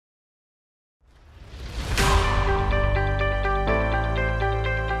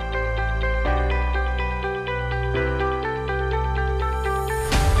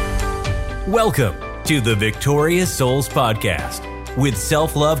Welcome to the Victorious Souls Podcast with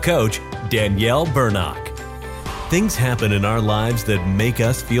self-love coach Danielle Bernock. Things happen in our lives that make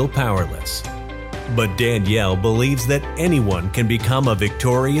us feel powerless. But Danielle believes that anyone can become a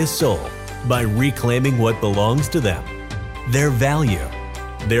victorious soul by reclaiming what belongs to them, their value,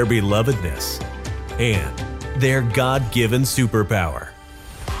 their belovedness, and their God-given superpower.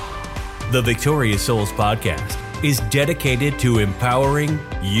 The Victorious Souls Podcast is dedicated to empowering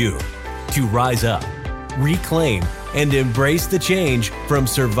you to rise up, reclaim, and embrace the change from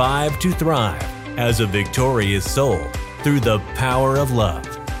survive to thrive as a victorious soul through the power of love.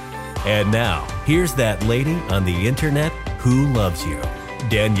 And now, here's that lady on the internet who loves you,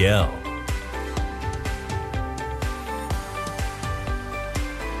 Danielle.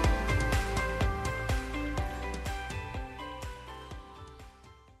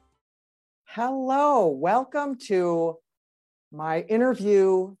 Hello, welcome to my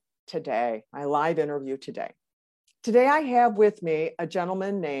interview today, my live interview today. Today I have with me a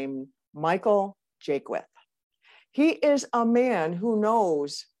gentleman named Michael Jaquith. He is a man who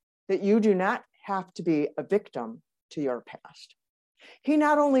knows that you do not have to be a victim to your past. He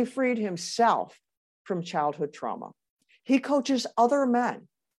not only freed himself from childhood trauma, he coaches other men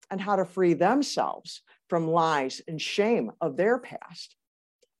on how to free themselves from lies and shame of their past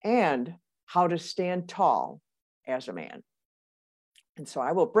and how to stand tall as a man. And so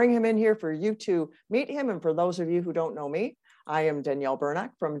I will bring him in here for you to meet him. And for those of you who don't know me, I am Danielle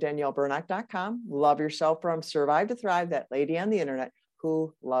Bernock from DanielleBernock.com. Love yourself from Survive to Thrive, that lady on the internet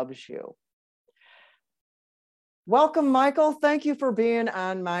who loves you. Welcome, Michael. Thank you for being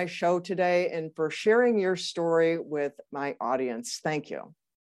on my show today and for sharing your story with my audience. Thank you.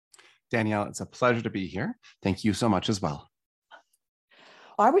 Danielle, it's a pleasure to be here. Thank you so much as well.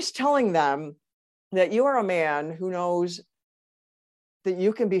 I was telling them that you are a man who knows that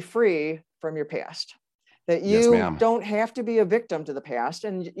you can be free from your past, that you don't have to be a victim to the past,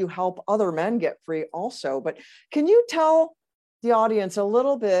 and you help other men get free also. But can you tell the audience a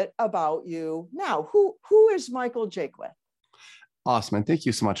little bit about you now? Who is Michael Jaquith? Awesome. And thank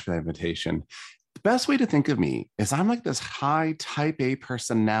you so much for the invitation. The best way to think of me is I'm like this high type A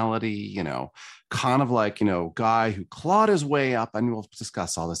personality, kind of like, guy who clawed his way up, and we'll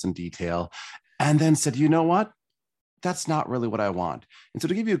discuss all this in detail, and then said, you know what? That's not really what I want. And so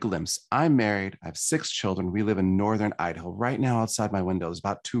to give you a glimpse, I'm married. I have 6 children. We live in northern Idaho. Right now, outside my window is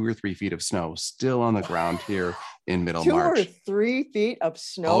about 2 or 3 feet of snow still on the ground here in middle March. 2 or 3 feet of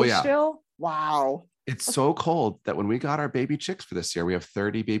snow still? Wow. It's so cold that when we got our baby chicks for this year, we have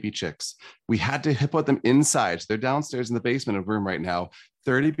 30 baby chicks. We had to put them inside. So they're downstairs in the basement of the room right now.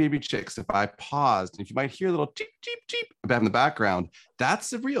 30 baby chicks. If I paused, and if you might hear a little cheep, cheep, cheep in the background,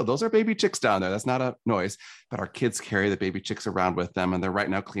 that's real. Those are baby chicks down there. That's not a noise. But our kids carry the baby chicks around with them, and they're right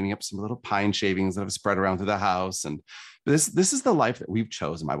now cleaning up some little pine shavings that have spread around through the house. And this is the life that we've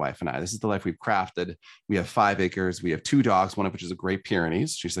chosen, my wife and I. This is the life we've crafted. We have 5 acres. We have 2 dogs, one of which is a Great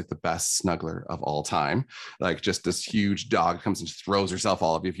Pyrenees. She's like the best snuggler of all time. Like just this huge dog comes and just throws herself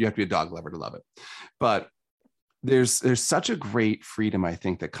all of you. If you have to be a dog lover to love it. But there's such a great freedom, I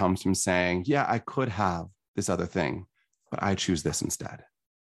think, that comes from saying, yeah, I could have this other thing, but I choose this instead.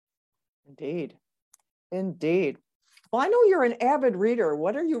 Indeed. Well, I know you're an avid reader.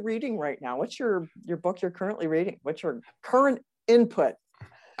 What are you reading right now? What's your book you're currently reading? What's your current input?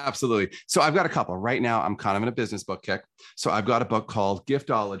 Absolutely. So I've got a couple. Right now, I'm kind of in a business book kick. So I've got a book called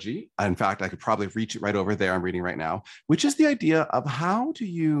Giftology. In fact, I could probably reach it right over there. I'm reading right now, which is the idea of how do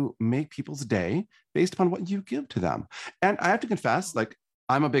you make people's day based upon what you give to them. And I have to confess,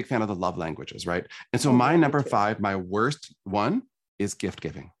 I'm a big fan of the love languages, right? And so my number 5, my worst one is gift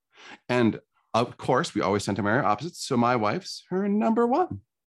giving. And of course, we always tend to marry opposites. So my wife's, her number 1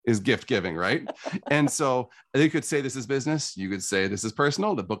 is gift giving, right? And so you could say this is business. You could say this is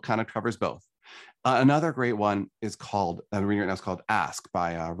personal. The book kind of covers both. Another great one is called, I'm reading right now, it's called Ask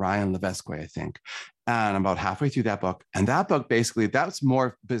by Ryan Levesque, I think. And I'm about halfway through that book. And that book, basically, that's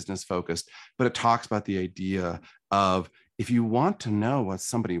more business focused, but it talks about the idea of if you want to know what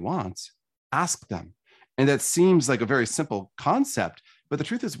somebody wants, ask them. And that seems like a very simple concept, but the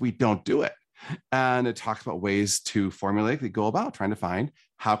truth is we don't do it. And it talks about ways to formulaically go about trying to find,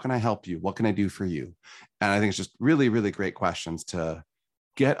 how can I help you? What can I do for you? And I think it's just really, really great questions to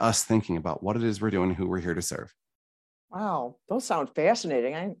get us thinking about what it is we're doing, who we're here to serve. Wow, those sound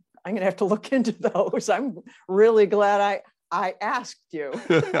fascinating. I'm going to have to look into those. I'm really glad I asked you.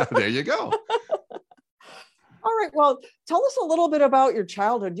 There you go. All right. Well, tell us a little bit about your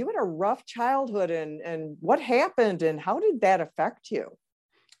childhood. You had a rough childhood, and what happened and how did that affect you?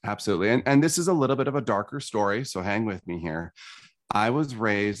 Absolutely. And this is a little bit of a darker story, so hang with me here. I was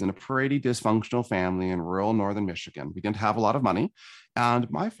raised in a pretty dysfunctional family in rural northern Michigan. We didn't have a lot of money, and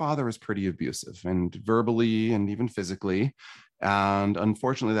my father was pretty abusive and verbally and even physically. And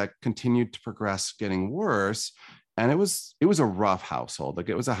unfortunately, that continued to progress, getting worse. And it was a rough household. Like,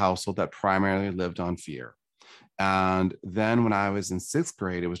 it was a household that primarily lived on fear. And then when I was in sixth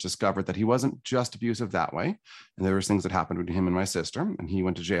grade, it was discovered that he wasn't just abusive that way. And there was things that happened between him and my sister, and he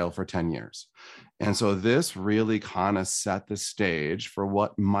went to jail for 10 years. And so this really kind of set the stage for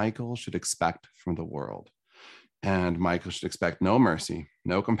what Michael should expect from the world. And Michael should expect no mercy,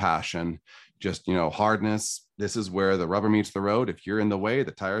 no compassion, just, hardness. This is where the rubber meets the road. If you're in the way,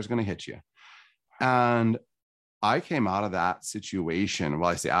 the tire is going to hit you. And I came out of that situation. Well,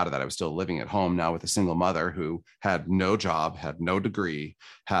 I say out of that, I was still living at home now with a single mother who had no job, had no degree,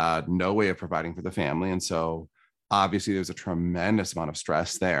 had no way of providing for the family. And so obviously there was a tremendous amount of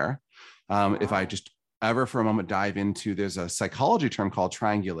stress there. If I just ever for a moment dive into, there's a psychology term called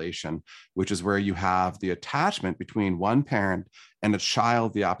triangulation, which is where you have the attachment between one parent and a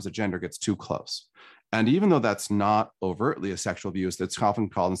child, the opposite gender, gets too close. And even though that's not overtly a sexual abuse, that's often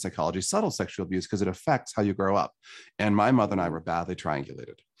called in psychology subtle sexual abuse because it affects how you grow up. And my mother and I were badly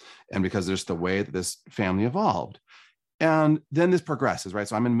triangulated. And because there's the way that this family evolved. And then this progresses, right?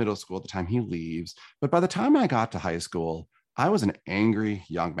 So I'm in middle school at the time he leaves. But by the time I got to high school, I was an angry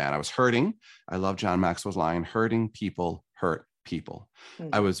young man. I was hurting. I love John Maxwell's line, hurting people hurt people.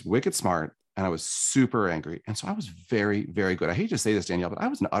 Mm-hmm. I was wicked smart. And I was super angry. And so I was very, very good. I hate to say this, Danielle, but I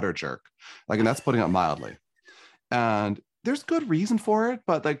was an utter jerk. And that's putting it mildly. And there's good reason for it,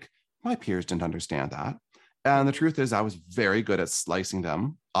 but my peers didn't understand that. And the truth is I was very good at slicing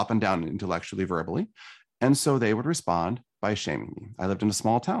them up and down intellectually, verbally. And so they would respond by shaming me. I lived in a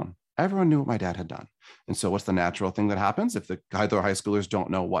small town. Everyone knew what my dad had done. And so what's the natural thing that happens? If the high schoolers don't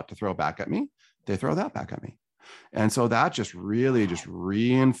know what to throw back at me, they throw that back at me. And so that just really just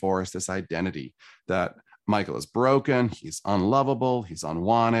reinforced this identity that Michael is broken, he's unlovable, he's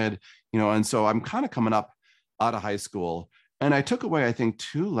unwanted, and so I'm kind of coming up out of high school, and I took away, I think,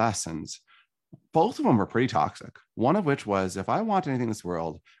 2 lessons. Both of them were pretty toxic. One of which was, if I want anything in this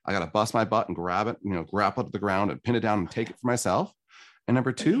world, I got to bust my butt and grab it, grapple it to the ground and pin it down and take it for myself. And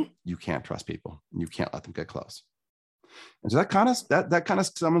number 2, you can't trust people. You can't let them get close. And so that kind of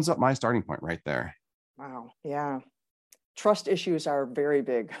sums up my starting point right there. Wow. Yeah. Trust issues are very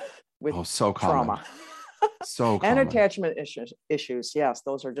big with trauma. So common. And attachment issues. Yes,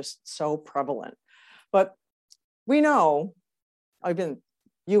 those are just so prevalent. But we know,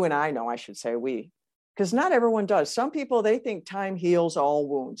 you and I know, I should say because not everyone does. Some people, they think time heals all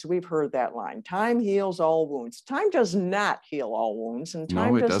wounds. We've heard that line. Time heals all wounds. Time does not heal all wounds, and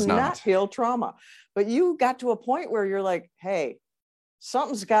time does not heal trauma. But you got to a point where you're like, hey,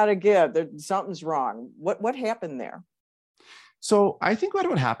 something's got to give. Something's wrong. What happened there? So I think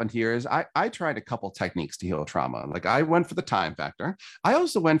what happened here is I tried a couple techniques to heal trauma. I went for the time factor. I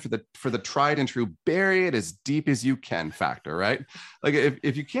also went for the tried and true, bury it as deep as you can factor, right?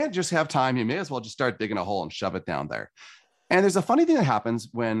 If you can't just have time, you may as well just start digging a hole and shove it down there. And there's a funny thing that happens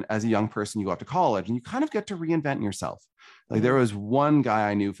when, as a young person, you go off to college and you kind of get to reinvent yourself. There was one guy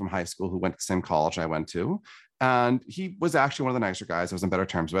I knew from high school who went to the same college I went to. And he was actually one of the nicer guys I was on better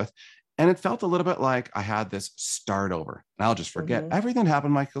terms with. And it felt a little bit like I had this start over. And I'll just forget everything that happened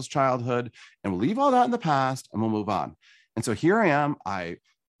in Michael's childhood, and we'll leave all that in the past and we'll move on. And so here I am. I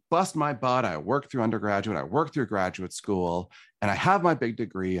bust my butt. I worked through undergraduate. I worked through graduate school. And I have my big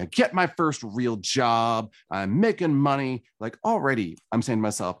degree. I get my first real job. I'm making money. Already, I'm saying to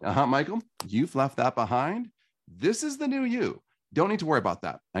myself, Michael, you've left that behind. This is the new you. Don't need to worry about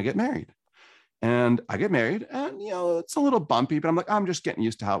that. I get married. And it's a little bumpy, but I'm just getting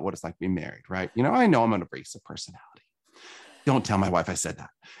used to what it's like to be married, right? I know I'm an abrasive personality. Don't tell my wife I said that.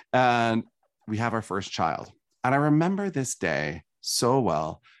 And we have our first child. And I remember this day so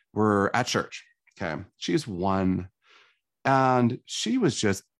well. We're at church. Okay. She's 1. And she was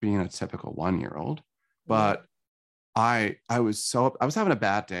just being a typical 1-year-old. But I was having a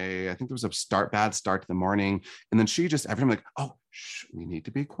bad day. I think there was a bad start to the morning. And then she just, every time oh, shh, we need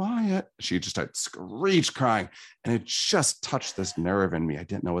to be quiet. She just started screech crying. And it just touched this nerve in me I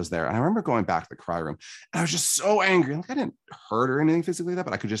didn't know was there. And I remember going back to the cry room and I was just so angry. I didn't hurt her or anything physically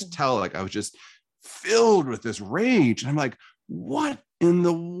but I could just tell I was just filled with this rage. And I'm like, what in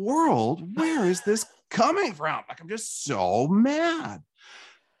the world? Where is this coming from? I'm just so mad.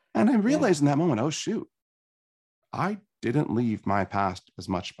 And I realized in that moment, oh, shoot. I didn't leave my past as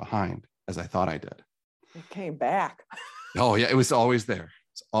much behind as I thought I did. It came back. Oh, yeah. It was always there.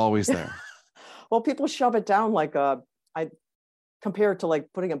 It's always there. Well, people shove it down I compare it to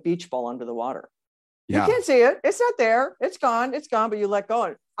putting a beach ball under the water. Yeah. You can't see it. It's not there. It's gone. It's gone, but you let go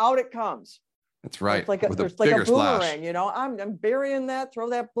and out it comes. That's right. It's like a boomerang, splash. you know, I'm burying that, throw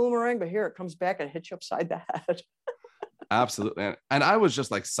that boomerang, but here it comes back and hits you upside the head. Absolutely. And I was just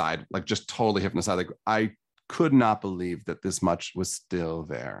like just totally hypnotized. Like I could not believe that this much was still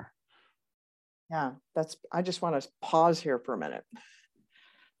there. Yeah, I just want to pause here for a minute.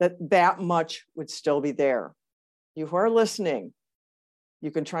 That much would still be there. You who are listening,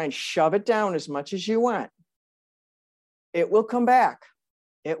 you can try and shove it down as much as you want. It will come back.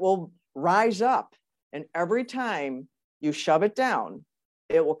 It will rise up. And every time you shove it down,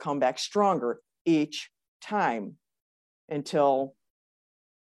 it will come back stronger each time until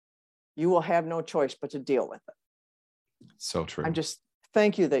you will have no choice but to deal with it. So true.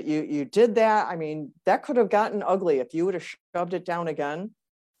 Thank you that you did that. I mean, that could have gotten ugly if you would have shoved it down again,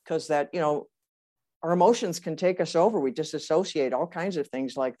 because that, you know, our emotions can take us over. We disassociate, all kinds of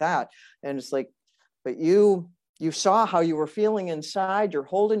things like that. And it's like, but you saw how you were feeling inside. You're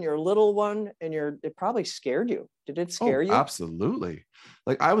holding your little one and it probably scared you. Did it scare you? Absolutely.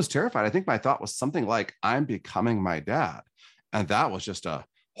 Like I was terrified. I think my thought was something like, I'm becoming my dad. And that was just a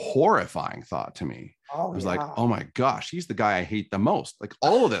horrifying thought to me. I was like, oh my gosh, he's the guy I hate the most. Like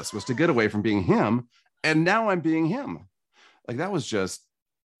all of this was to get away from being him. And now I'm being him. Like that was just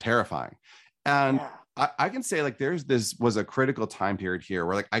terrifying. And I can say like this was a critical time period here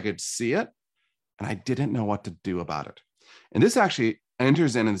where like I could see it and I didn't know what to do about it. And this actually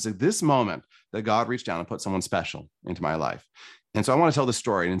enters in and it's like this moment that God reached down and put someone special into my life. And so I want to tell the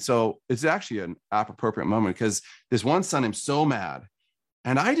story. And so it's actually an appropriate moment because this one son, I'm so mad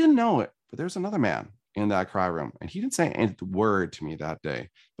and I didn't know it, but there's another man in that cry room and he didn't say a word to me that day,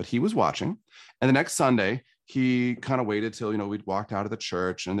 but he was watching. And the next Sunday, he kind of waited till, you know, we'd walked out of the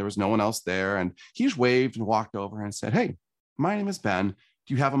church and there was no one else there. And he just waved and walked over and said, hey, my name is Ben.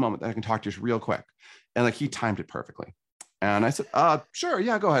 Do you have a moment that I can talk to you real quick? And like, he timed it perfectly. And I said, sure.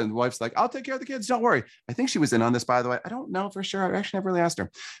 Yeah, go ahead. And the wife's like, I'll take care of the kids. Don't worry. I think she was in on this, by the way. I don't know for sure. I actually never really asked her.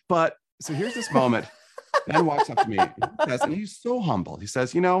 But so here's this moment. Ben walks up to me and he's so humble. He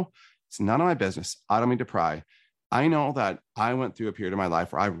says, you know, it's none of my business. I don't mean to pry. I know that I went through a period of my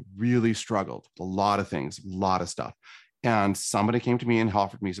life where I really struggled with a lot of things, a lot of stuff. And somebody came to me and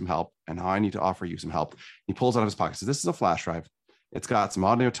offered me some help. And now I need to offer you some help. He pulls out of his pocket. Says, this is a flash drive. It's got some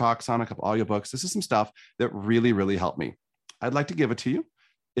audio talks on, a couple audiobooks. This is some stuff that really, really helped me. I'd like to give it to you.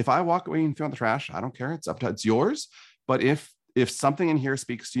 If I walk away and throw in the trash, I don't care. It's yours. But if something in here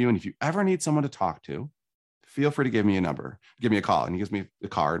speaks to you, and if you ever need someone to talk to, feel free to give me a number, give me a call. And he gives me a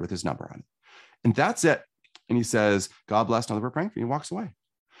card with his number on it. And that's it. And he says, God bless, know that we're praying for you. And he walks away.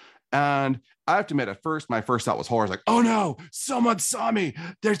 And I have to admit, at first, my first thought was horror. I was like, oh no, someone saw me.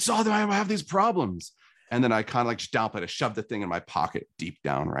 They saw that I have these problems. And then I kind of like just downplayed it, shoved the thing in my pocket deep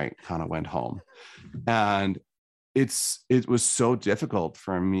down, right? Kind of went home. And it was so difficult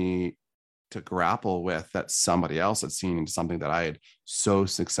for me to grapple with that somebody else had seen something that I had so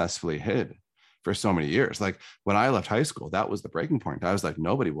successfully hid for so many years. Like when I left high school, that was the breaking point. I was like,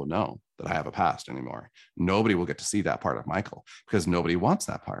 nobody will know that I have a past anymore. Nobody will get to see that part of Michael because nobody wants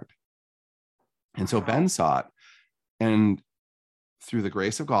that part. And so Ben saw it. And through the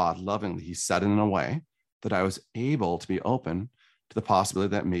grace of God, lovingly, he said it in a way that I was able to be open to the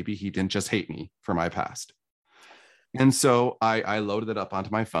possibility that maybe he didn't just hate me for my past. And so I loaded it up onto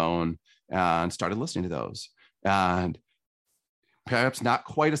my phone and started listening to those. And perhaps not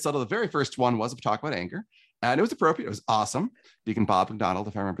quite as subtle. The very first one was a talk about anger. And it was appropriate. It was awesome. Deacon Bob McDonald,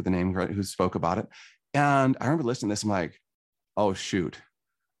 if I remember the name right, who spoke about it. And I remember listening to this. I'm like, oh, shoot.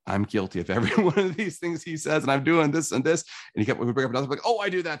 I'm guilty of every one of these things he says. And I'm doing this and this. And he kept bring up another. I'm like, oh, I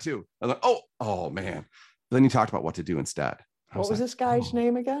do that too. I was like, oh, man. But then he talked about what to do instead. What was this guy's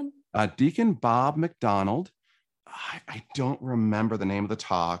name again? Deacon Bob McDonald. I don't remember the name of the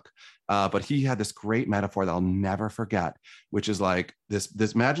talk, but he had this great metaphor that I'll never forget, which is like this,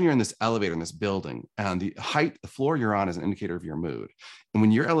 imagine you're in this elevator in this building and the floor you're on is an indicator of your mood. And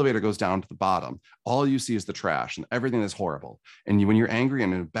when your elevator goes down to the bottom, all you see is the trash and everything is horrible. And when you're angry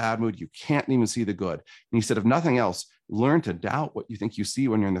and in a bad mood, you can't even see the good. And he said, if nothing else, learn to doubt what you think you see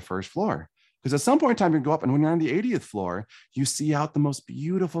when you're in the first floor. Because at some point in time, you go up and when you're on the 80th floor, you see out the most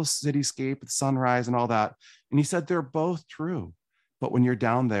beautiful cityscape with sunrise and all that. And he said, they're both true. But when you're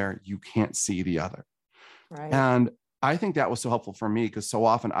down there, you can't see the other. Right. And I think that was so helpful for me because so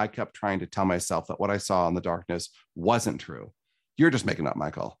often I kept trying to tell myself that what I saw in the darkness wasn't true. You're just making up,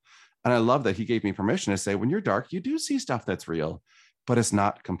 Michael. And I love that he gave me permission to say, when you're dark, you do see stuff that's real, but it's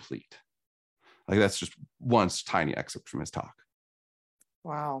not complete. Like that's just one tiny excerpt from his talk.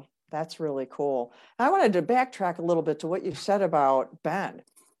 Wow. That's really cool. I wanted to backtrack a little bit to what you said about Ben,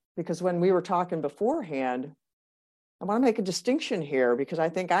 because when we were talking beforehand, I want to make a distinction here because I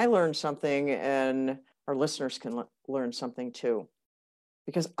think I learned something and our listeners can learn something too.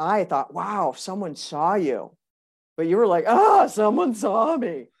 Because I thought, wow, someone saw you. But you were like, someone saw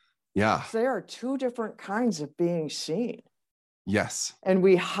me. Yeah. So there are two different kinds of being seen. Yes. And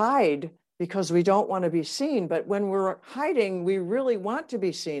we hide because we don't want to be seen. But when we're hiding, we really want to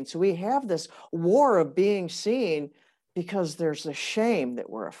be seen. So we have this war of being seen because there's the shame that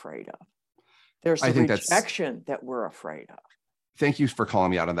we're afraid of. There's the rejection that we're afraid of. Thank you for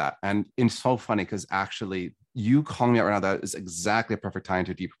calling me out on that. And it's so funny because actually you calling me out right now, that is exactly a perfect tie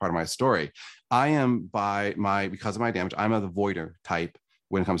into a deeper part of my story. I am because of my damage, I'm a avoider type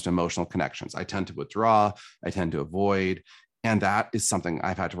when it comes to emotional connections. I tend to withdraw, I tend to avoid. And that is something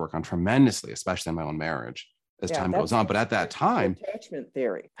I've had to work on tremendously, especially in my own marriage as time goes on. But at that time, attachment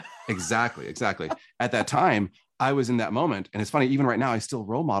theory. Exactly. At that time, I was in that moment. And it's funny, even right now, I still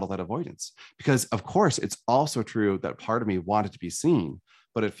role model that avoidance because of course it's also true that part of me wanted to be seen,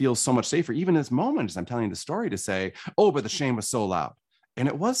 but it feels so much safer, even in this moment, as I'm telling the story, to say, oh, but the shame was so loud. And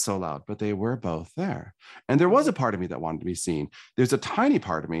it was so loud, but they were both there. And there was a part of me that wanted to be seen. There's a tiny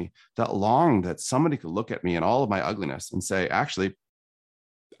part of me that longed that somebody could look at me and all of my ugliness and say, actually,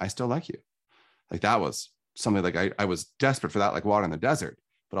 I still like you. Like that was something like I was desperate for that, like water in the desert,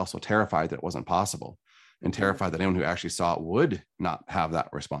 but also terrified that it wasn't possible. And terrified that anyone who actually saw it would not have that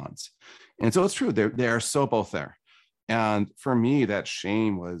response. And so it's true, they are so both there. And for me, that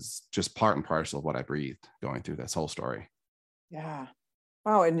shame was just part and parcel of what I breathed going through this whole story. Yeah.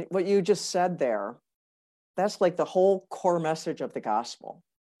 Wow. And what you just said there, that's like the whole core message of the gospel.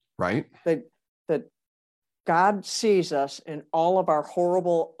 Right? That God sees us in all of our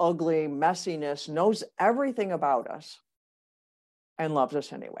horrible, ugly messiness, knows everything about us, and loves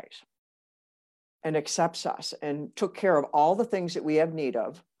us anyways. And accepts us and took care of all the things that we have need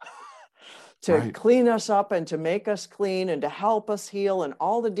of to clean us up and to make us clean and to help us heal and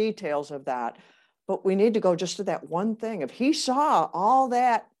all the details of that. But we need to go just to that one thing. If he saw all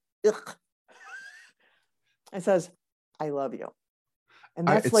that, it says, I love you. And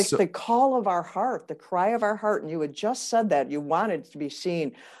that's the call of our heart, the cry of our heart. And you had just said that you wanted to be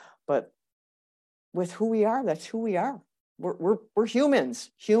seen, but with who we are, that's who we are. We're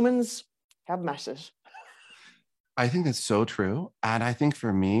humans. Humans have messes. I think that's so true. And I think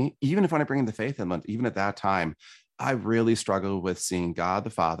for me, even if when I bring in the faith element, even at that time, I really struggled with seeing God the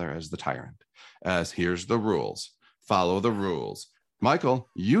Father as the tyrant, as here's the rules, follow the rules. Michael,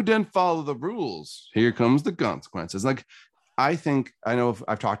 you didn't follow the rules. Here comes the consequences. Like, I know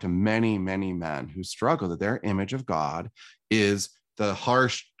I've talked to many, many men who struggle that their image of God is the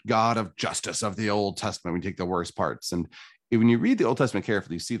harsh God of justice of the Old Testament. We take the worst parts. And when you read the Old Testament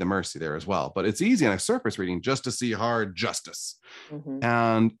carefully, you see the mercy there as well. But it's easy on a surface reading just to see hard justice. Mm-hmm.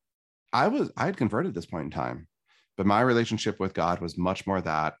 And I had converted at this point in time, but my relationship with God was much more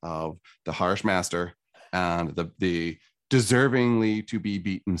that of the harsh master and the deservingly to be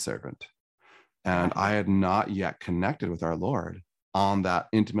beaten servant. And I had not yet connected with our Lord on that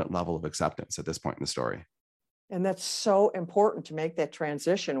intimate level of acceptance at this point in the story. And that's so important to make that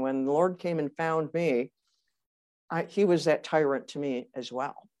transition. When the Lord came and found me, he was that tyrant to me as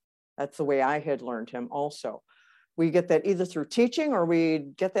well. That's the way I had learned him also. We get that either through teaching or we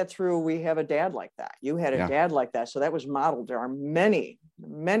get that through, we have a dad like that. You had a dad like that. So that was modeled. There are many,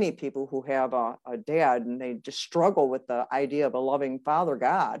 many people who have a dad and they just struggle with the idea of a loving father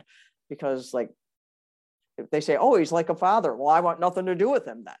God because like, if they say, oh, he's like a father. Well, I want nothing to do with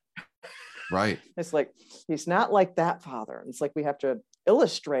him then. Right. It's like, he's not like that father. It's like we have to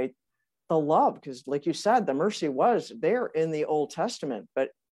illustrate the love, because like you said, the mercy was there in the Old Testament, but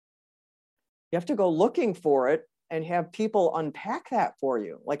you have to go looking for it and have people unpack that for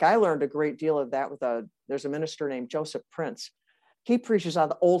you. Like I learned a great deal of that with there's a minister named Joseph Prince. He preaches on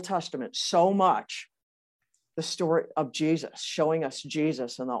the Old Testament so much, the story of Jesus, showing us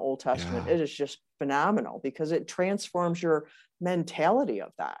Jesus in the Old Testament. It is just phenomenal because it transforms your mentality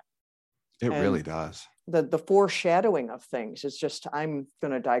of that. It really does. The foreshadowing of things. It's just, I'm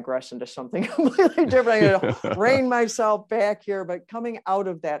going to digress into something completely different. I'm going to rein myself back here, but coming out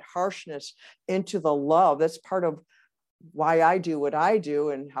of that harshness into the love, that's part of why I do what I do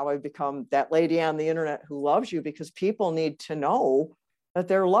and how I've become that lady on the internet who loves you, because people need to know that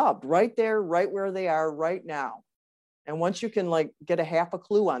they're loved right there, right where they are right now. And once you can like get a half a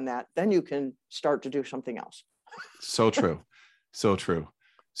clue on that, then you can start to do something else. So true. So true.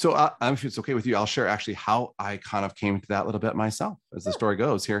 So if it's okay with you, I'll share actually how I kind of came to that little bit myself as the story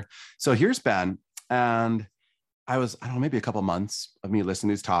goes here. So here's Ben. And I don't know, maybe a couple months of me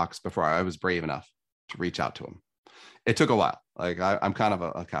listening to these talks before I was brave enough to reach out to him. it took a while. Like I'm kind of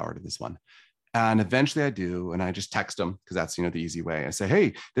a coward in this one. And eventually I do. And I just text him because that's, the easy way. I say,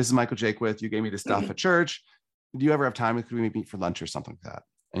 hey, this is Michael Jakewith. You gave me this stuff at church. Do you ever have time? Could we meet for lunch or something like that?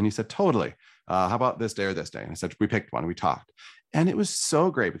 And he said, totally. How about this day or this day? And I said, we picked one. We talked. And it was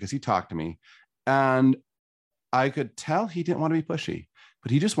so great because he talked to me. And I could tell he didn't want to be pushy,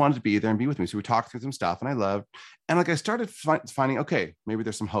 but he just wanted to be there and be with me. So we talked through some stuff and I loved. And like I started finding, okay, maybe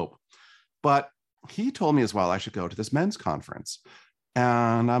there's some hope. But he told me as well, I should go to this men's conference.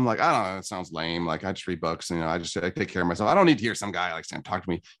 And I'm like, I don't know, it sounds lame. Like I just read books and I take care of myself. I don't need to hear some guy like Sam talk to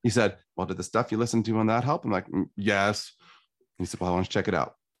me. He said, well, did the stuff you listened to on that help? I'm like, yes. And he said, well, I want to check it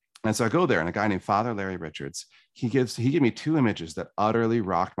out. And so I go there and a guy named Father Larry Richards, he gave me 2 images that utterly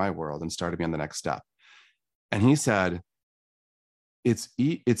rocked my world and started me on the next step. And he said, it's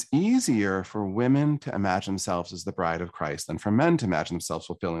easier for women to imagine themselves as the bride of Christ than for men to imagine themselves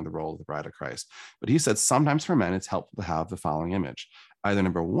fulfilling the role of the bride of Christ. But he said, sometimes for men, it's helpful to have the following image. Either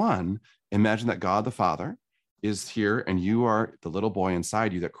number one, imagine that God the Father is here and you are the little boy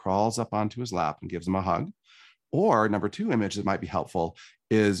inside you that crawls up onto his lap and gives him a hug. Or number 2 image that might be helpful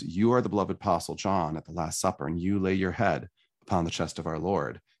is you are the beloved Apostle John at the Last Supper and you lay your head upon the chest of our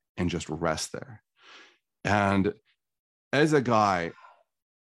Lord and just rest there. And as a guy,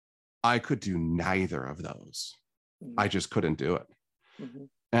 I could do neither of those. I just couldn't do it. Mm-hmm.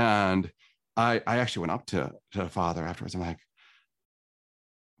 And I actually went up to Father afterwards. I'm like,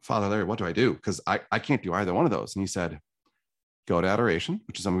 Father Larry, what do I do? Because I can't do either one of those. And he said, go to adoration,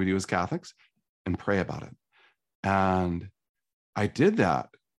 which is something we do as Catholics, and pray about it. And I did that.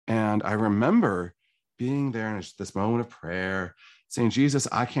 And I remember being there in this moment of prayer, saying, Jesus,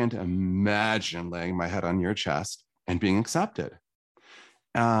 I can't imagine laying my head on your chest and being accepted.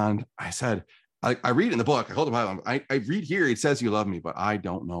 And I said, I read in the book, I hold the Bible, I read here, it says you love me, but I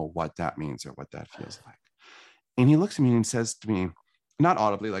don't know what that means or what that feels like. And he looks at me and says to me, not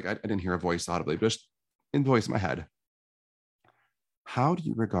audibly, like I didn't hear a voice audibly, but just in the voice in my head, how do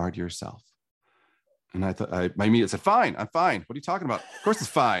you regard yourself? And I thought, my immediate said, fine, I'm fine. What are you talking about? Of course it's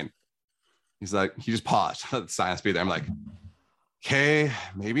fine. He's like, he just paused, let the silence be there. I'm like, okay,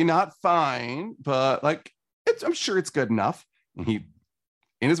 maybe not fine, but like, I'm sure it's good enough. And he,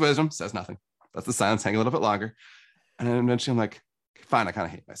 in his wisdom, says nothing. Lets the silence hang a little bit longer. And then eventually I'm like, fine, I kind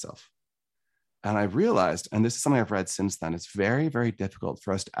of hate myself. And I realized, and this is something I've read since then, it's very, very difficult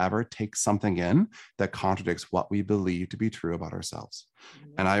for us to ever take something in that contradicts what we believe to be true about ourselves.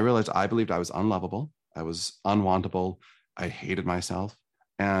 Mm-hmm. And I realized I believed I was unlovable. I was unwantable. I hated myself.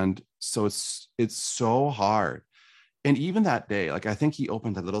 And so it's so hard. And even that day, like I think he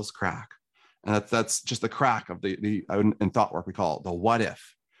opened a little crack. And that's just the crack of the in thought work we call it the what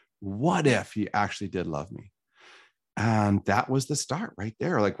if. What if he actually did love me? And that was the start right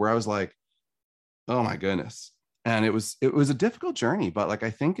there, like where I was like, oh my goodness. And it was a difficult journey, but like I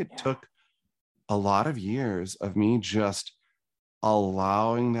think it took a lot of years of me just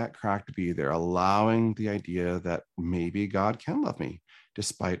allowing that crack to be there, allowing the idea that maybe God can love me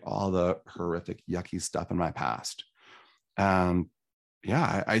despite all the horrific, yucky stuff in my past.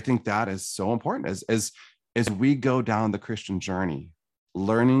 Yeah, I think that is so important as we go down the Christian journey,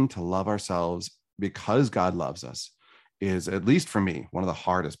 learning to love ourselves because God loves us is, at least for me, one of the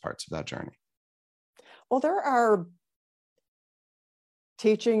hardest parts of that journey. Well, there are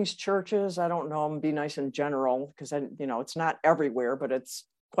teachings, churches, I don't know, I'm gonna be nice in general, because it's not everywhere, but it's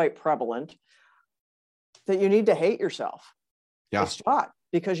quite prevalent, that you need to hate yourself. Yeah. It's taught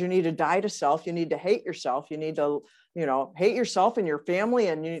because you need to die to self, you need to hate yourself, you need to, hate yourself and your family,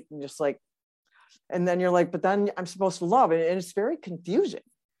 and you just like, and then you're like, but then I'm supposed to love it. And it's very confusing.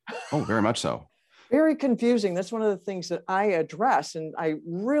 Oh, very much so. Very confusing. That's one of the things that I address. And I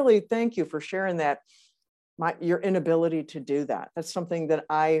really thank you for sharing that, your inability to do that. That's something that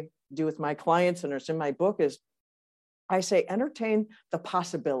I do with my clients, and it's in my book, is I say, entertain the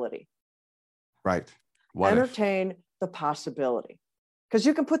possibility. Right. Entertain the possibility. Because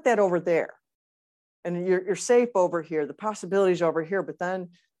you can put that over there. And you're safe over here. The possibility's over here. But then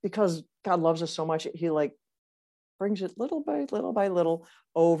because God loves us so much, he like brings it little by little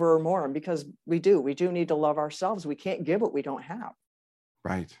over more. And because we do need to love ourselves. We can't give what we don't have.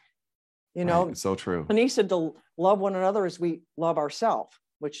 Right. It's so true. And he said to love one another as we love ourselves,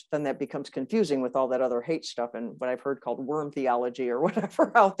 which then that becomes confusing with all that other hate stuff and what I've heard called worm theology or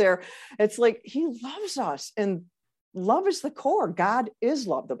whatever out there. It's like, he loves us, and love is the core. God is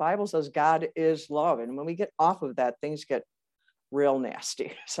love. The Bible says God is love. And when we get off of that, things get real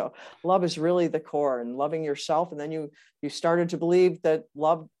nasty. So love is really the core, and loving yourself. And then you started to believe that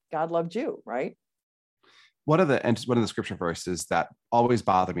God loved you, right? one of the scripture verses that always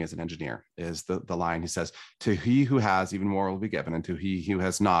bothered me as an engineer is the line he says, to he who has, even more will be given, and to he who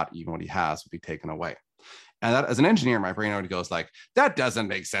has not, even what he has will be taken away. And that, as an engineer, my brain already goes like, that doesn't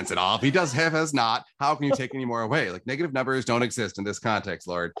make sense at all. If he does have, has not, how can you take any more away? Like, negative numbers don't exist in this context,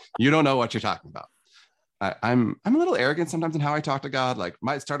 Lord. You don't know what you're talking about. I'm a little arrogant sometimes in how I talk to God. Like,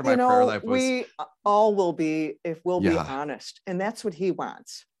 my start of my prayer life was, we all will be if we'll be honest, and that's what He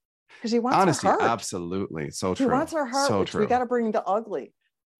wants, because He wants honesty. our heart. Absolutely, so true. He wants our heart, so which true. we got to bring the ugly.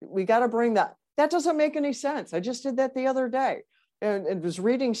 We got to bring that. That doesn't make any sense. I just did that the other day, and was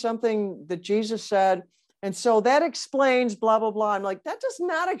reading something that Jesus said. And so that explains blah, blah, blah. I'm like, that does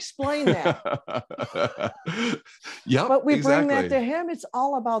not explain that. Yep, but we bring exactly. that to Him. It's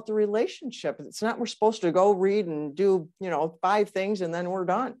all about the relationship. It's not, we're supposed to go read and do, 5 things and then we're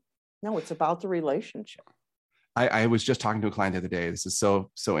done. No, it's about the relationship. I was just talking to a client the other day. This is so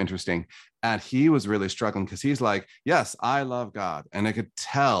interesting. And he was really struggling because he's like, yes, I love God. And I could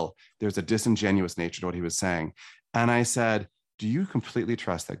tell there's a disingenuous nature to what he was saying. And I said, do you completely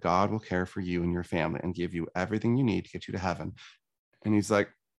trust that God will care for you and your family and give you everything you need to get you to heaven? And he's like,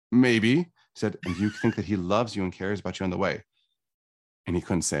 maybe. He said, and you think that He loves you and cares about you on the way? And he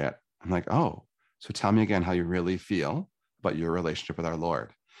couldn't say it. I'm like, oh, so tell me again how you really feel about your relationship with our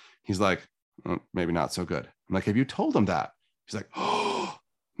Lord. He's like, maybe not so good. I'm like, have you told him that? He's like, oh,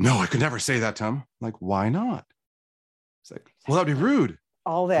 no, I could never say that to him. I'm like, why not? He's like, well, that'd be rude.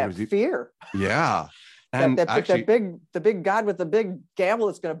 All that fear. Yeah. And the big God with the big gavel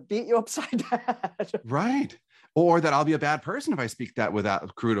is going to beat you upside the head. Right. Or that I'll be a bad person if I speak that with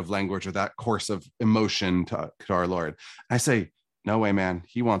that crude of language or that coarse of emotion to our Lord. I say, no way, man.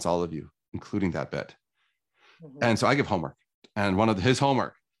 He wants all of you, including that bit. Mm-hmm. And so I give homework. And one of his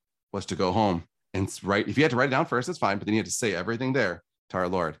homework was to go home and write. If he had to write it down first, it's fine. But then he had to say everything there to our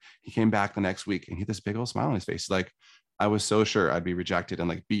Lord. He came back the next week and he had this big old smile on his face. Like, I was so sure I'd be rejected and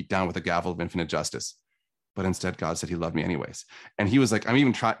like beat down with a gavel of infinite justice. But instead, God said He loved me anyways. And he was like, I'm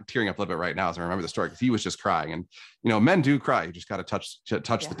even tearing up a little bit right now as I remember the story, because he was just crying. And, men do cry. You just got to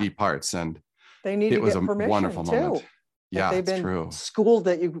touch the deep parts. And they need to get permission. It was a wonderful moment. Yeah, they've been true. Schooled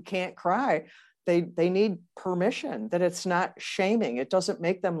that you can't cry. They need permission, that it's not shaming. It doesn't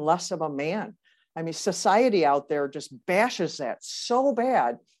make them less of a man. I mean, society out there just bashes that so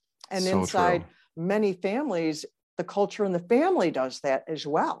bad. And so inside many families, the culture in the family does that as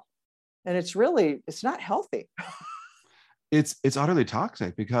well. And it's not healthy. It's utterly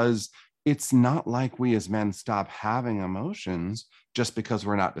toxic, because it's not like we as men stop having emotions just because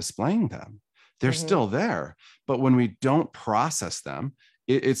we're not displaying them. They're still there. But when we don't process them,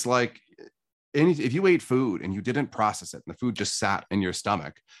 it's like if you ate food and you didn't process it and the food just sat in your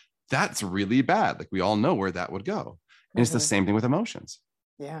stomach, that's really bad. Like, we all know where that would go. And it's the same thing with emotions.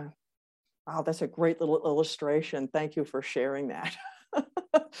 Yeah. Wow, that's a great little illustration. Thank you for sharing that.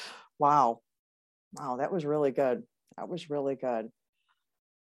 Wow, that was really good.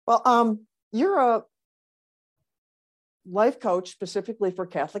 Well, you're a life coach specifically for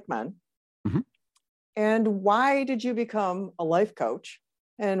Catholic men. Mm-hmm. And why did you become a life coach?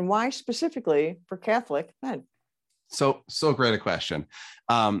 And why specifically for Catholic men? So great a question.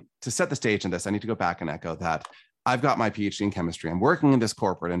 To set the stage in this, I need to go back and echo that I've got my PhD in chemistry. I'm working in this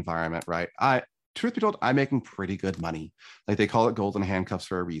corporate environment, right? Truth be told, I'm making pretty good money. Like, they call it golden handcuffs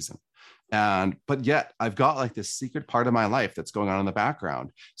for a reason. But yet I've got like this secret part of my life that's going on in the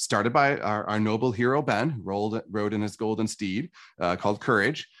background, started by our noble hero, Ben, who rode in his golden steed called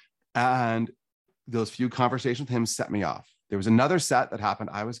Courage. And those few conversations with him set me off. There was another set that happened.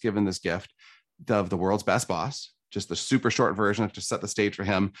 I was given this gift of the world's best boss, just the super short version to set the stage for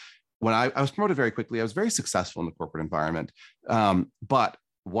him. When I was promoted very quickly, I was very successful in the corporate environment. But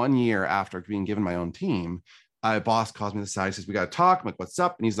 1 year after being given my own team, a boss calls me to the side, says, we got to talk. I'm like, what's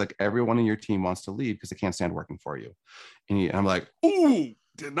up? And he's like, everyone in your team wants to leave because they can't stand working for you. And I'm like, ooh,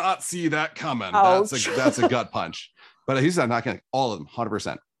 did not see that coming. Ouch. That's a gut punch. But he's not going to, all of them,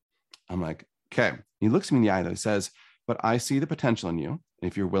 100%. I'm like, okay. He looks me in the eye though. He says, but I see the potential in you.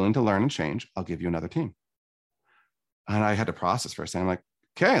 If you're willing to learn and change, I'll give you another team. And I had to process for a second. I'm like,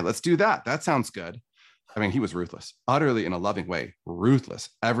 okay, let's do that. That sounds good. I mean, he was ruthless, utterly in a loving way, ruthless.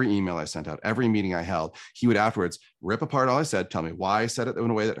 Every email I sent out, every meeting I held, he would afterwards rip apart all I said, tell me why I said it in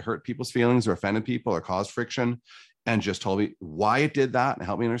a way that hurt people's feelings or offended people or caused friction, and just told me why it did that and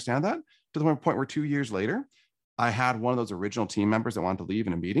helped me understand that, to the point where 2 years later, I had one of those original team members that wanted to leave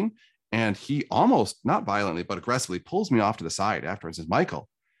in a meeting, and he almost, not violently, but aggressively pulls me off to the side afterwards and says, Michael,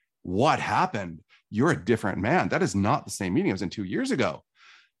 what happened? You're a different man. That is not the same meeting I was in 2 years ago.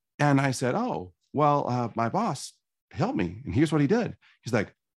 And I said, oh, well, my boss helped me. And here's what he did. He's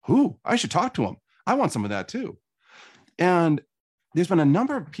like, who? I should talk to him. I want some of that too. And there's been a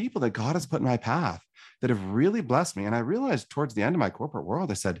number of people that God has put in my path that have really blessed me. And I realized towards the end of my corporate world,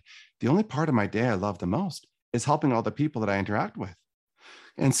 I said, the only part of my day I love the most is helping all the people that I interact with.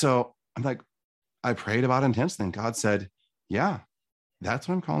 And so I'm like, I prayed about it intensely. And God said, yeah, that's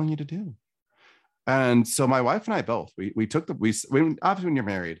what I'm calling you to do. And so my wife and I both, we took obviously when you're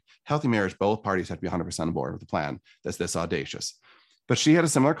married, healthy marriage, both parties have to be 100% on board with the plan that's this audacious. But she had a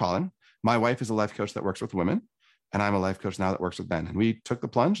similar calling. My wife is a life coach that works with women, and I'm a life coach now that works with men. And we took the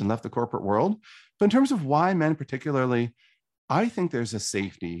plunge and left the corporate world. But in terms of why men particularly, I think there's a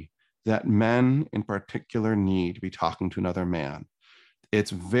safety that men in particular need to be talking to another man. It's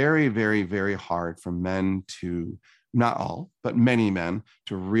very, very, very hard for men to, not all, but many men,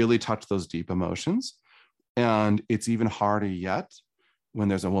 to really touch those deep emotions. And it's even harder yet when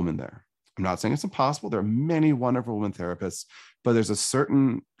there's a woman there. I'm not saying it's impossible. There are many wonderful women therapists, but there's a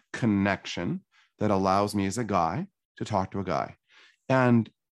certain connection that allows me as a guy to talk to a guy. And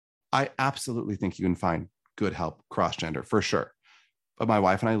I absolutely think you can find good help cross-gender for sure. But my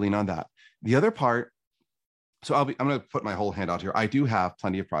wife and I lean on that. The other part, so I'm going to put my whole hand out here. I do have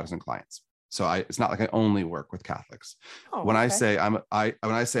plenty of Protestant clients. So it's not like I only work with Catholics. When I say I'm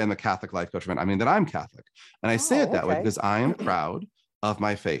the Catholic life coach, I mean that I'm Catholic. And I say it that way because I am proud of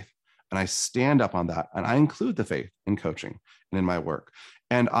my faith. And I stand up on that. And I include the faith in coaching and in my work.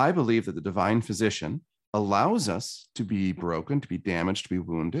 And I believe that the divine physician allows us to be broken, to be damaged, to be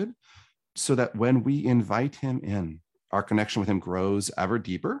wounded, so that when we invite him in, our connection with him grows ever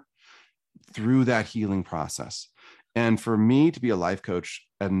deeper through that healing process. And for me to be a life coach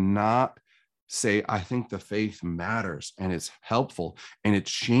and not say, I think the faith matters and it's helpful and it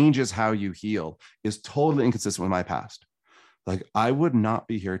changes how you heal is totally inconsistent with my past. Like, I would not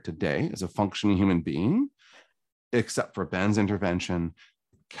be here today as a functioning human being, except for Ben's intervention,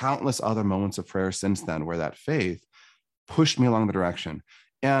 countless other moments of prayer since then, where that faith pushed me along the direction.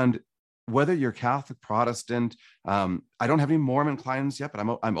 And whether you're Catholic, Protestant, I don't have any Mormon clients yet, but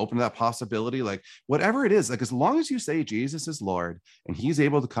I'm open to that possibility. Like, whatever it is, like, as long as you say Jesus is Lord and he's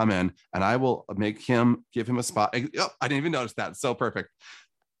able to come in and I will give him a spot. Oh, I didn't even notice that. So perfect.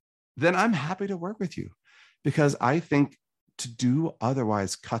 Then I'm happy to work with you, because I think to do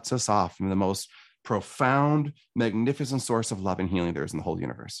otherwise cuts us off from the most profound, magnificent source of love and healing there is in the whole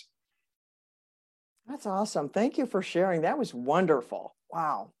universe. That's awesome. Thank you for sharing. That was wonderful.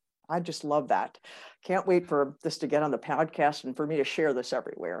 Wow. I just love that. Can't wait for this to get on the podcast and for me to share this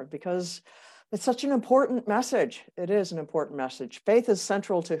everywhere, because it's such an important message. It is an important message. Faith is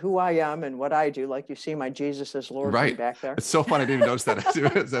central to who I am and what I do. Like, you see my Jesus is Lord right back there. It's so fun. I didn't even notice that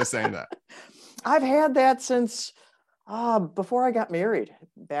as I was saying that. I've had that since before I got married,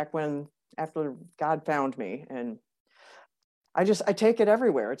 after God found me. And I take it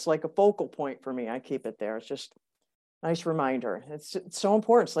everywhere. It's like a focal point for me. I keep it there. It's just a nice reminder. It's so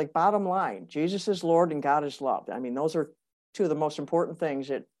important. It's like, bottom line, Jesus is Lord and God is love. I mean, those are two of the most important things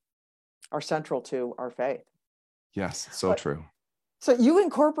that are central to our faith. Yes, so true. So you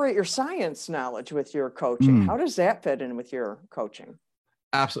incorporate your science knowledge with your coaching. How does that fit in with your coaching?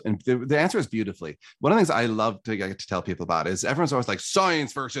 Absolutely. And the answer is beautifully. One of the things I love to get to tell people about is everyone's always like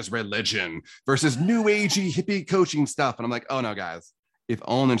science versus religion versus new agey hippie coaching stuff. And I'm like, oh no, guys, if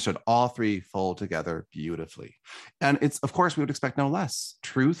only should all three fold together beautifully. And it's, of course, we would expect no less.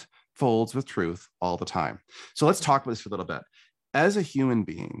 Truth folds with truth all the time. So let's talk about this for a little bit. As a human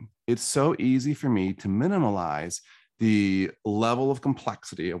being, it's so easy for me to minimalize the level of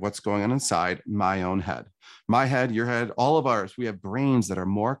complexity of what's going on inside my own head. My head, your head, all of ours, we have brains that are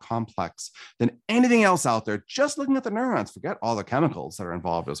more complex than anything else out there. Just looking at the neurons, forget all the chemicals that are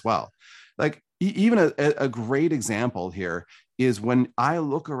involved as well. Like, even a great example here is when I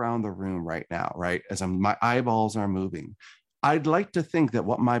look around the room right now, right, as my eyeballs are moving, I'd like to think that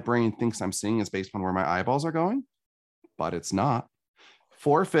what my brain thinks I'm seeing is based on where my eyeballs are going, but it's not.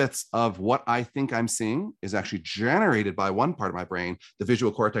 4/5 of what I think I'm seeing is actually generated by one part of my brain, the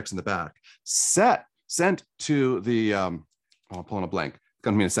visual cortex in the back, sent to the, I'm pulling a blank, it's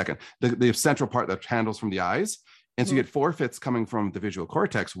going to be in a second, the central part that handles from the eyes. And so you get 4/5 coming from the visual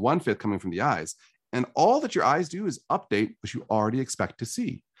cortex, 1/5 coming from the eyes. And all that your eyes do is update what you already expect to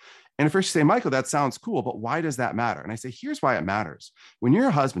see. And at first you say, Michael, that sounds cool, but why does that matter? And I say, here's why it matters. When you're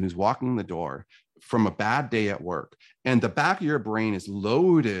a husband who's walking in the door from a bad day at work, and the back of your brain is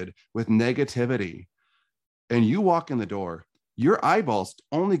loaded with negativity, and you walk in the door, your eyeballs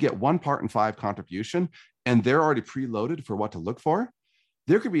only get 1 part in 5 contribution, and they're already preloaded for what to look for.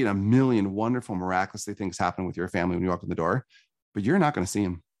 There could be a million wonderful, miraculously things happen with your family when you walk in the door, but you're not going to see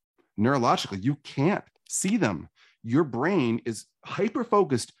them. Neurologically, you can't see them. Your brain is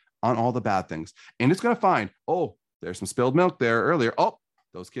hyper-focused on all the bad things. And it's going to find, oh, there's some spilled milk there earlier. Oh,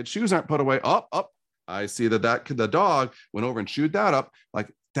 those kids' shoes aren't put away. Oh, I see that the dog went over and chewed that up.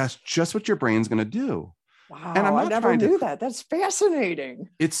 Like, that's just what your brain's going to do. Wow, and I never knew that. That's fascinating.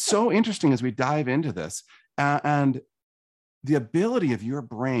 It's so interesting as we dive into this. And the ability of your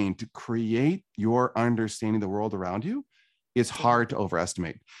brain to create your understanding of the world around you is hard to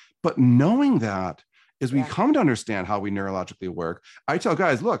overestimate. But knowing that, as we come to understand how we neurologically work, I tell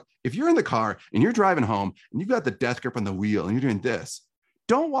guys, look, if you're in the car and you're driving home and you've got the death grip on the wheel and you're doing this,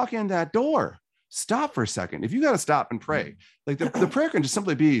 don't walk in that door. Stop for a second. If you got to stop and pray, like the prayer can just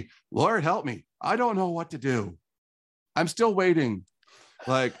simply be, Lord, help me. I don't know what to do. I'm still waiting.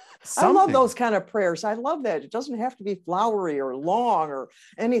 Like, something. I love those kind of prayers. I love that. It doesn't have to be flowery or long or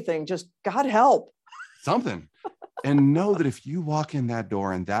anything. Just God help. Something. And know that if you walk in that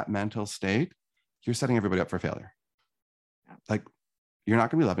door in that mental state, you're setting everybody up for failure. Like, you're not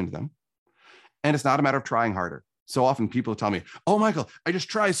going to be loving to them. And it's not a matter of trying harder. So often people tell me, oh, Michael, I just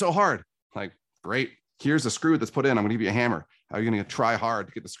try so hard. Like, great. Here's a screw that's put in. I'm going to give you a hammer. How are you going to try hard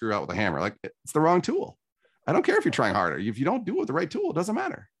to get the screw out with a hammer? Like, it's the wrong tool. I don't care if you're trying harder. If you don't do it with the right tool, it doesn't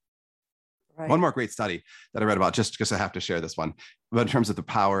matter. Right. One more great study that I read about, just because I have to share this one, but in terms of the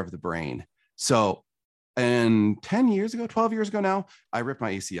power of the brain. So, and 10 years ago, 12 years ago now, I ripped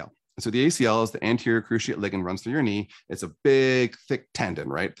my ACL. So the ACL is the anterior cruciate ligament, runs through your knee. It's a big, thick tendon,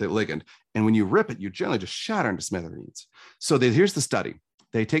 right? The ligament. And when you rip it, you generally just shatter into smithereens. So here's the study.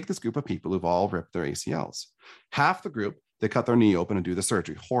 They take this group of people who've all ripped their ACLs. Half the group, they cut their knee open and do the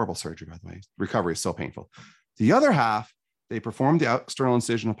surgery. Horrible surgery, by the way. Recovery is so painful. The other half, they perform the external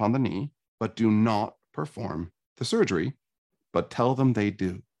incision upon the knee, but do not perform the surgery, but tell them they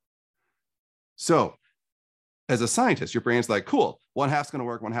do. So as a scientist, your brain's like, cool, one half's going to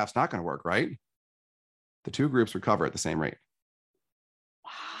work, one half's not going to work, right? The two groups recover at the same rate.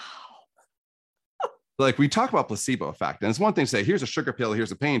 Wow. Like, we talk about placebo effect, and it's one thing to say, here's a sugar pill,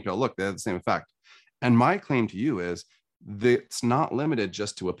 here's a pain pill. Look, they have the same effect. And my claim to you is that it's not limited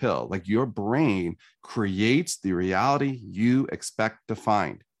just to a pill. Like, your brain creates the reality you expect to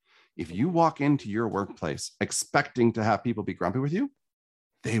find. If you walk into your workplace expecting to have people be grumpy with you,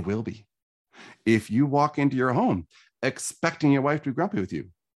 they will be. If you walk into your home expecting your wife to be grumpy with you,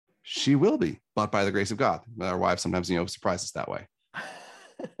 she will be, but by the grace of God. Our wives sometimes, surprise us that way.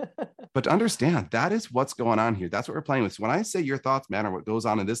 But to understand, that is what's going on here. That's what we're playing with. So when I say your thoughts matter, what goes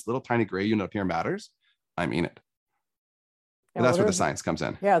on in this little tiny gray unit here matters, I mean it. And that's where the science comes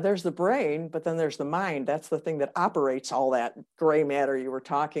in. Yeah, there's the brain, but then there's the mind. That's the thing that operates all that gray matter you were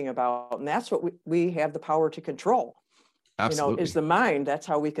talking about. And that's what we have the power to control. Absolutely. Is the mind. That's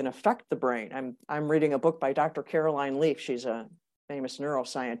how we can affect the brain. I'm reading a book by Dr. Caroline Leaf. She's a famous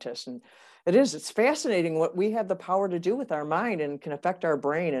neuroscientist. And it's fascinating what we have the power to do with our mind and can affect our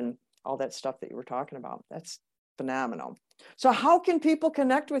brain and all that stuff that you were talking about. That's phenomenal. So how can people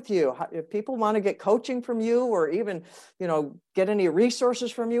connect with you? If people want to get coaching from you or even, get any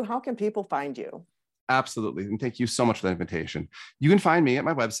resources from you, how can people find you? Absolutely. And thank you so much for the invitation. You can find me at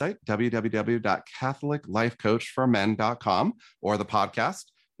my website, www.catholiclifecoachformen.com, or the podcast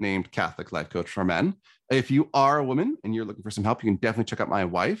named Catholic Life Coach for Men. If you are a woman and you're looking for some help, you can definitely check out my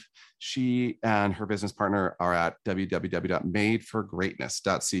wife. She and her business partner are at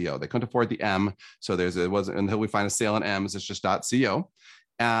www.madeforgreatness.co. They couldn't afford the M. So until we find a sale on M's, it's just .co.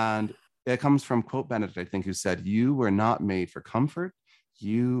 And it comes from quote Benedict, I think, who said, "You were not made for comfort.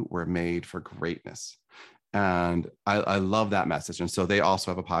 You were made for greatness." And I love that message. And so they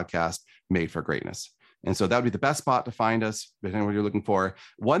also have a podcast, Made for Greatness. And so that would be the best spot to find us, depending on what you're looking for.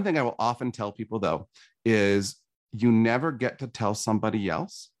 One thing I will often tell people, though, is you never get to tell somebody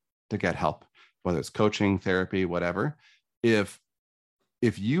else to get help, whether it's coaching, therapy, whatever. If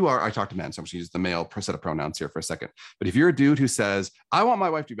you are, I talk to men, so I'm going to use the male set of pronouns here for a second. But if you're a dude who says, I want my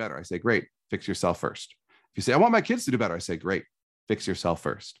wife to do better, I say, great, fix yourself first. If you say, I want my kids to do better, I say, great, fix yourself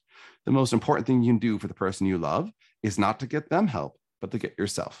first. The most important thing you can do for the person you love is not to get them help, but to get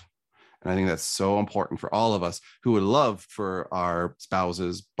yourself. And I think that's so important for all of us who would love for our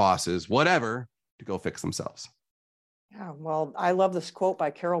spouses, bosses, whatever, to go fix themselves. Yeah, well, I love this quote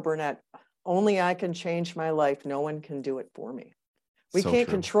by Carol Burnett. Only I can change my life. No one can do it for me. We can't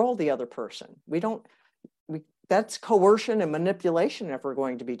control the other person. That's coercion and manipulation if we're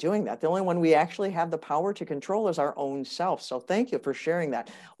going to be doing that. The only one we actually have the power to control is our own self. So thank you for sharing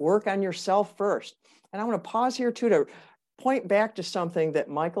that. Work on yourself first. And I want to pause here too to point back to something that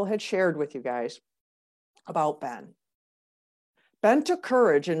Michael had shared with you guys about Ben. Ben took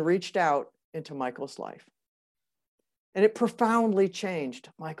courage and reached out into Michael's life. And it profoundly changed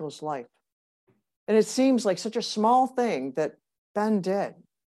Michael's life. And it seems like such a small thing that Ben did.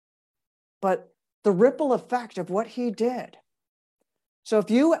 but the ripple effect of what he did. So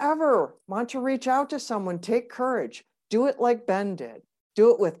if you ever want to reach out to someone, take courage. Do it like Ben did.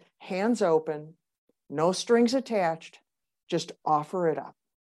 Do it with hands open, no strings attached. Just offer it up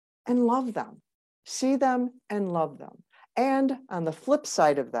and love them. See them and love them. And on the flip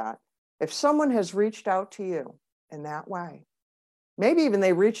side of that, if someone has reached out to you in that way, maybe even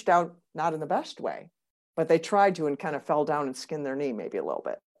they reached out not in the best way, but they tried to and kind of fell down and skinned their knee maybe a little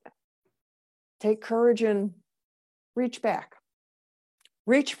bit. Take courage and reach back.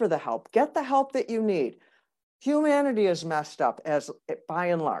 Reach for the help. Get the help that you need. Humanity is messed up by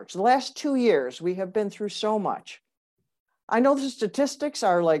and large. The last 2 years, we have been through so much. I know the statistics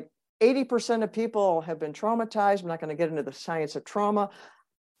are like 80% of people have been traumatized. I'm not going to get into the science of trauma.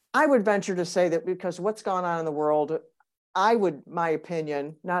 I would venture to say that because what's gone on in the world, my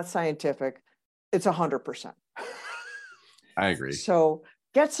opinion, not scientific, it's 100%. I agree. So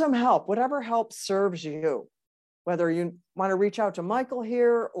get some help, whatever help serves you, whether you want to reach out to Michael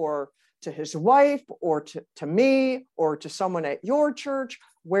here or to his wife or to me or to someone at your church,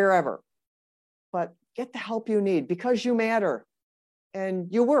 wherever. But get the help you need because you matter and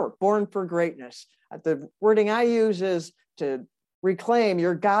you were born for greatness. The wording I use is to reclaim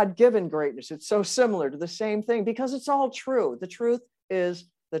your God-given greatness. It's so similar to the same thing because it's all true. The truth is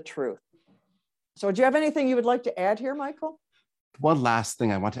the truth. So do you have anything you would like to add here, Michael? One last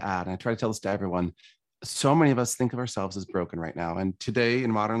thing I want to add, and I try to tell this to everyone. So many of us think of ourselves as broken right now. And today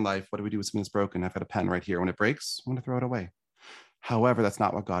in modern life, what do we do with something that's broken? I've got a pen right here. When it breaks, I'm going to throw it away. However, that's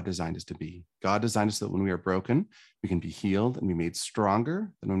not what God designed us to be. God designed us so that when we are broken, we can be healed and be made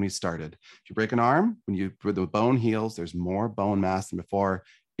stronger than when we started. If you break an arm, when the bone heals, there's more bone mass than before.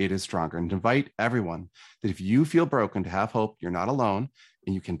 It is stronger. And to invite everyone that if you feel broken, to have hope, you're not alone,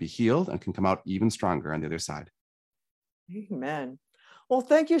 and you can be healed and can come out even stronger on the other side. Amen. Well,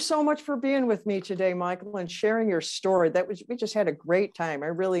 thank you so much for being with me today, Michael, and sharing your story. We just had a great time. I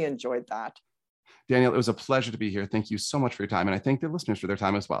really enjoyed that. Danielle, it was a pleasure to be here. Thank you so much for your time. And I thank the listeners for their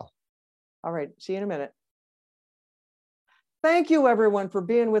time as well. All right. See you in a minute. Thank you, everyone, for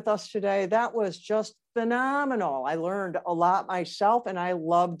being with us today. That was just phenomenal. I learned a lot myself, and I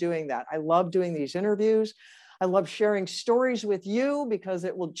love doing that. I love doing these interviews. I love sharing stories with you because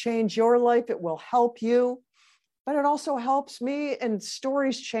it will change your life. It will help you. But it also helps me, and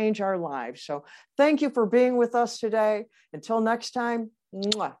stories change our lives. So thank you for being with us today. Until next time,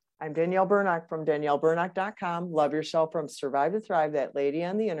 I'm Danielle Bernock from DanielleBernock.com. Love yourself from Survive to Thrive, that lady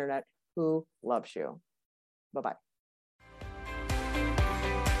on the internet who loves you. Bye-bye.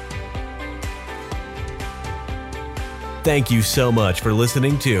 Thank you so much for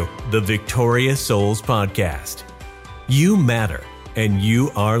listening to the Victorious Souls Podcast. You matter, and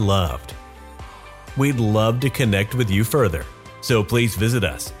you are loved. We'd love to connect with you further, so please visit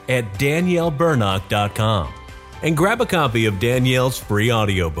us at DanielleBernock.com and grab a copy of Danielle's free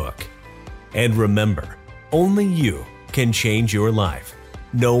audiobook. And remember, only you can change your life.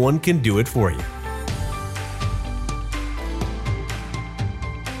 No one can do it for you.